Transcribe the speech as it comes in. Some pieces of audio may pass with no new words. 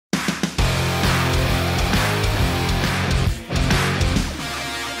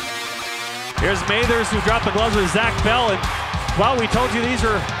Here's Mathers, who dropped the gloves with Zach Bell, and while we told you these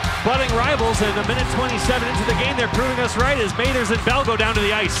are budding rivals, and a minute 27 into the game, they're proving us right as Mathers and Bell go down to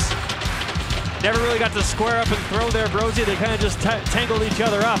the ice. Never really got to square up and throw there, Brozy. They kind of just tangled each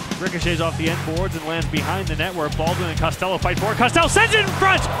other up. Ricochets off the end boards and lands behind the net where Baldwin and Costello fight for it. Costello sends it in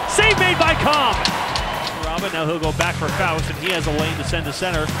front! Save made by Com! Robin, now he'll go back for Faust, and he has a lane to send to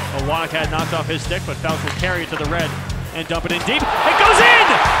center. Owanek had knocked off his stick, but Faust will carry it to the red and dump it in deep. It goes in!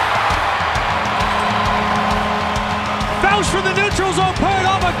 Faust from the neutral zone, put it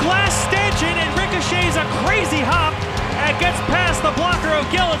off a glass stanchion, and ricochets a crazy hop and gets past the blocker of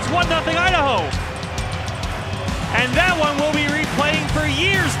Gill. It's 1-0 Idaho. And that one will be replaying for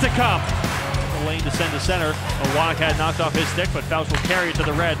years to come. The lane to send to center. Owanek had knocked off his stick, but Faust will carry it to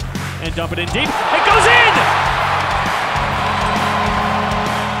the red and dump it in deep. It goes in!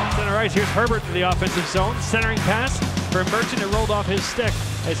 Center ice, here's Herbert to the offensive zone. Centering pass for Merchant. It rolled off his stick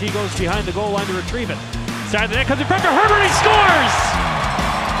as he goes behind the goal line to retrieve it. Side of the net, comes in front for Herbert, he scores!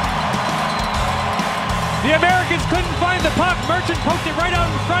 The Americans couldn't find the puck. Merchant poked it right out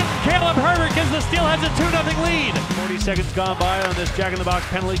in front. Caleb Herbert gives the Steelheads a 2-0 lead. 40 seconds gone by on this jack-in-the-box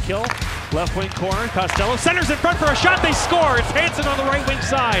penalty kill. Left wing corner, Costello centers in front for a shot, they score! It's Hansen on the right wing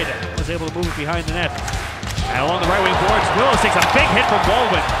side. Was able to move it behind the net. And along the right wing boards, Willows takes a big hit from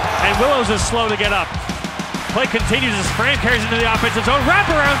Baldwin. And Willows is slow to get up. Play continues as Fram carries into the offensive zone.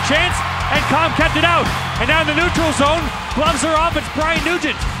 Wraparound chance, and Com kept it out. And now in the neutral zone, gloves are off, it's Brian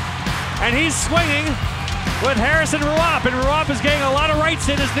Nugent. And he's swinging with Harrison Ruop, and Ruop is getting a lot of rights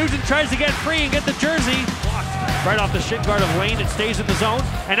in as Nugent tries to get free and get the jersey. Right off the shin guard of Lane, it stays in the zone.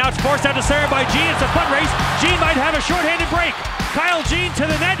 And now it's forced out to Sarah by Jean. It's a foot race. Jean might have a shorthanded break. Kyle Jean to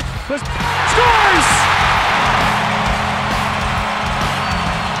the net, scores!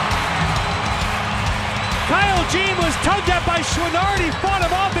 Kyle Jean was tugged at by Chouinard. He fought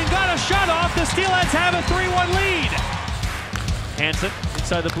him off and got a shot off. The Steelheads have a 3-1 lead. Hansen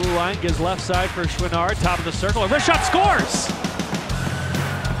inside the blue line, gives left side for Chouinard. Top of the circle, a wrist shot, scores!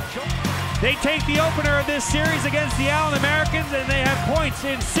 They take the opener of this series against the Allen Americans, and they have points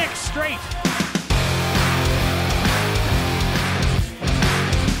in 6 straight.